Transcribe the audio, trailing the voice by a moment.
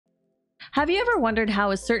Have you ever wondered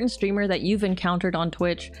how a certain streamer that you've encountered on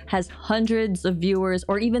Twitch has hundreds of viewers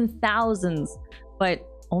or even thousands, but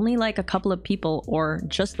only like a couple of people or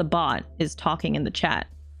just the bot is talking in the chat?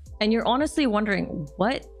 And you're honestly wondering,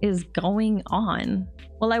 what is going on?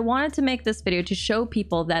 Well, I wanted to make this video to show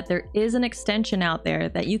people that there is an extension out there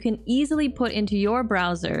that you can easily put into your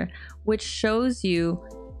browser, which shows you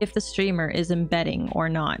if the streamer is embedding or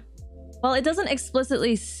not. Well, it doesn't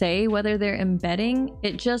explicitly say whether they're embedding,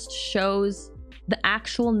 it just shows the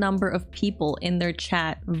actual number of people in their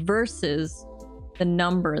chat versus the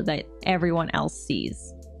number that everyone else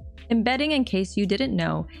sees. Embedding, in case you didn't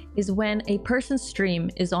know, is when a person's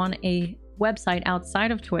stream is on a website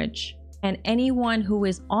outside of Twitch, and anyone who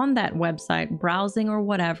is on that website, browsing or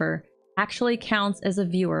whatever, actually counts as a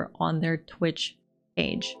viewer on their Twitch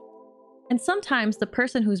page. And sometimes the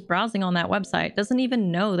person who's browsing on that website doesn't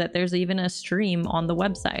even know that there's even a stream on the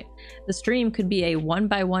website. The stream could be a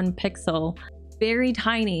 1x1 pixel, very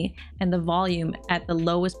tiny, and the volume at the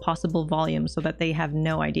lowest possible volume so that they have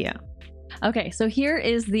no idea. Okay, so here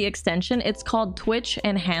is the extension. It's called Twitch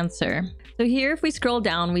Enhancer. So here, if we scroll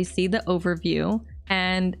down, we see the overview.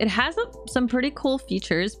 And it has some pretty cool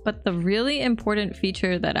features, but the really important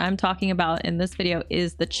feature that I'm talking about in this video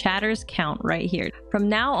is the chatters count right here. From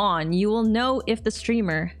now on, you will know if the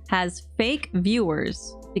streamer has fake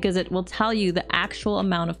viewers because it will tell you the actual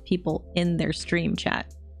amount of people in their stream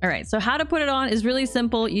chat. All right, so how to put it on is really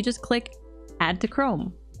simple. You just click Add to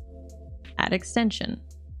Chrome, Add Extension.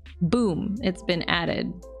 Boom, it's been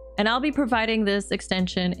added. And I'll be providing this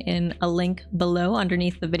extension in a link below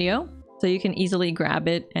underneath the video, so you can easily grab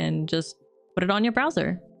it and just put it on your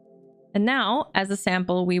browser. And now, as a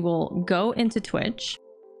sample, we will go into Twitch.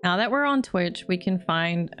 Now that we're on Twitch, we can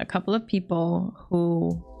find a couple of people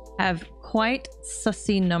who have quite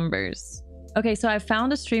sussy numbers. Okay, so I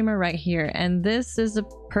found a streamer right here, and this is a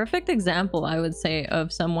perfect example, I would say,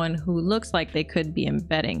 of someone who looks like they could be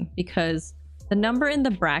embedding, because the number in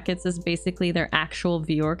the brackets is basically their actual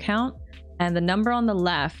viewer count, and the number on the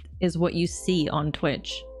left is what you see on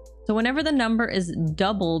Twitch. So whenever the number is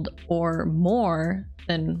doubled or more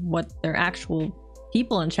than what their actual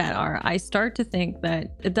people in chat are, I start to think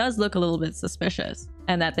that it does look a little bit suspicious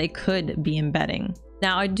and that they could be embedding.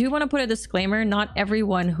 Now, I do want to put a disclaimer. Not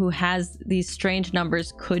everyone who has these strange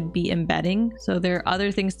numbers could be embedding. So there are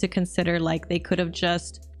other things to consider, like they could have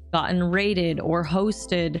just gotten rated or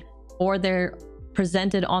hosted, or they're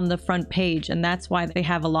presented on the front page, and that's why they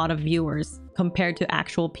have a lot of viewers compared to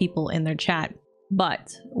actual people in their chat.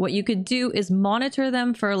 But what you could do is monitor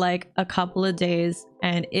them for like a couple of days,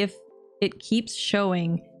 and if it keeps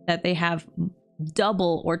showing that they have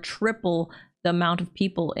double or triple the amount of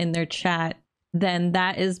people in their chat, then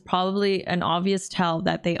that is probably an obvious tell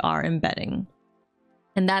that they are embedding.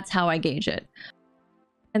 And that's how I gauge it.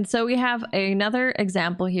 And so we have another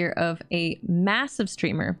example here of a massive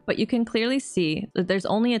streamer, but you can clearly see that there's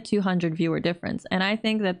only a 200 viewer difference. And I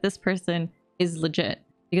think that this person is legit,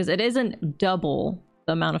 because it isn't double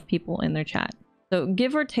the amount of people in their chat. So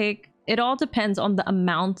give or take, it all depends on the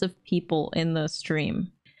amount of people in the stream.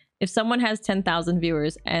 If someone has 10,000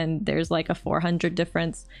 viewers and there's like a 400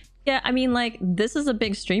 difference, yeah, I mean, like, this is a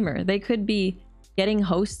big streamer. They could be getting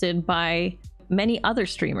hosted by many other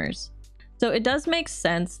streamers. So it does make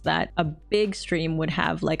sense that a big stream would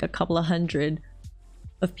have like a couple of hundred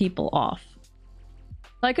of people off.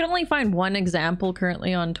 So I could only find one example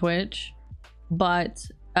currently on Twitch, but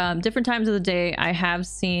different times of the day, I have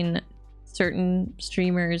seen certain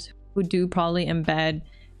streamers who do probably embed,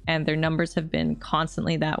 and their numbers have been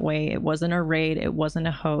constantly that way. It wasn't a raid, it wasn't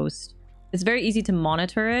a host. It's very easy to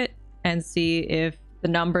monitor it and see if the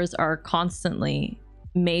numbers are constantly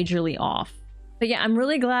majorly off. But yeah, I'm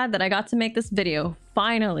really glad that I got to make this video.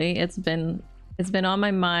 Finally, it's been on my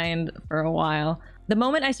mind for a while. The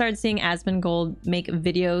moment I started seeing Asmongold make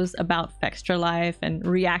videos about Fextra Life and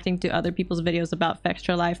reacting to other people's videos about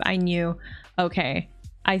Fextra Life, I knew, okay,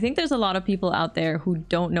 I think there's a lot of people out there who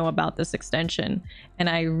don't know about this extension. And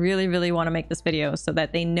I really, really want to make this video so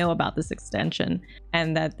that they know about this extension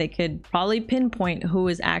and that they could probably pinpoint who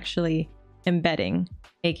is actually embedding,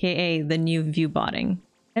 aka the new view botting.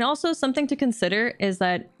 And also something to consider is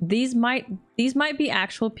that these might be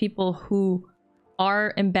actual people who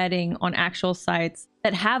are embedding on actual sites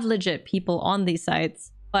that have legit people on these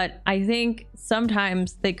sites. But I think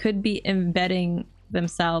sometimes they could be embedding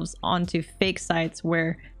themselves onto fake sites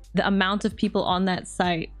where the amount of people on that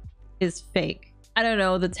site is fake. I don't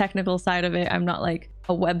know the technical side of it. I'm not like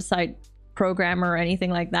a website programmer or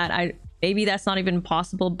anything like that. Maybe that's not even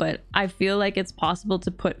possible, but I feel like it's possible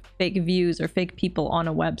to put fake views or fake people on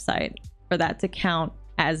a website for that to count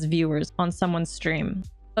as viewers on someone's stream.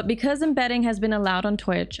 But because embedding has been allowed on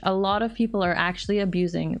Twitch, a lot of people are actually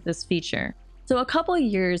abusing this feature. So a couple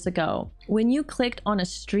years ago, when you clicked on a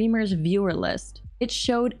streamer's viewer list, it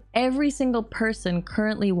showed every single person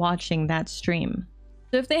currently watching that stream.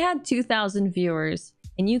 So if they had 2,000 viewers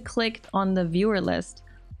and you clicked on the viewer list,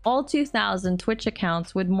 all 2,000 Twitch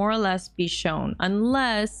accounts would more or less be shown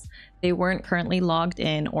unless they weren't currently logged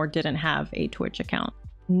in or didn't have a Twitch account.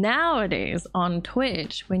 Nowadays on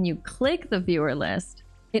Twitch, when you click the viewer list,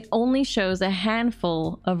 it only shows a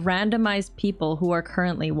handful of randomized people who are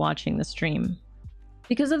currently watching the stream.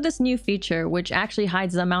 Because of this new feature, which actually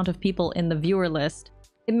hides the amount of people in the viewer list,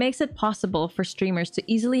 it makes it possible for streamers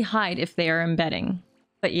to easily hide if they are embedding.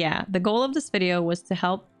 But yeah, the goal of this video was to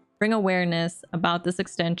help bring awareness about this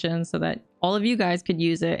extension so that all of you guys could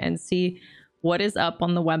use it and see what is up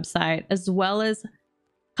on the website, as well as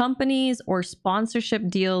companies or sponsorship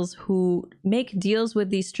deals who make deals with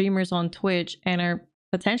these streamers on Twitch and are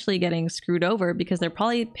potentially getting screwed over because they're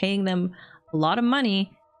probably paying them a lot of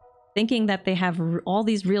money thinking that they have all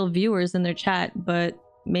these real viewers in their chat, but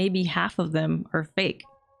maybe half of them are fake.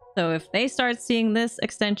 So if they start seeing this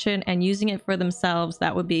extension and using it for themselves,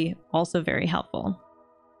 that would be also very helpful.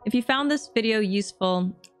 If you found this video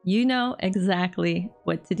useful, you know exactly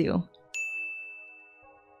what to do.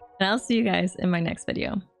 And I'll see you guys in my next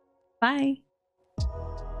video. Bye!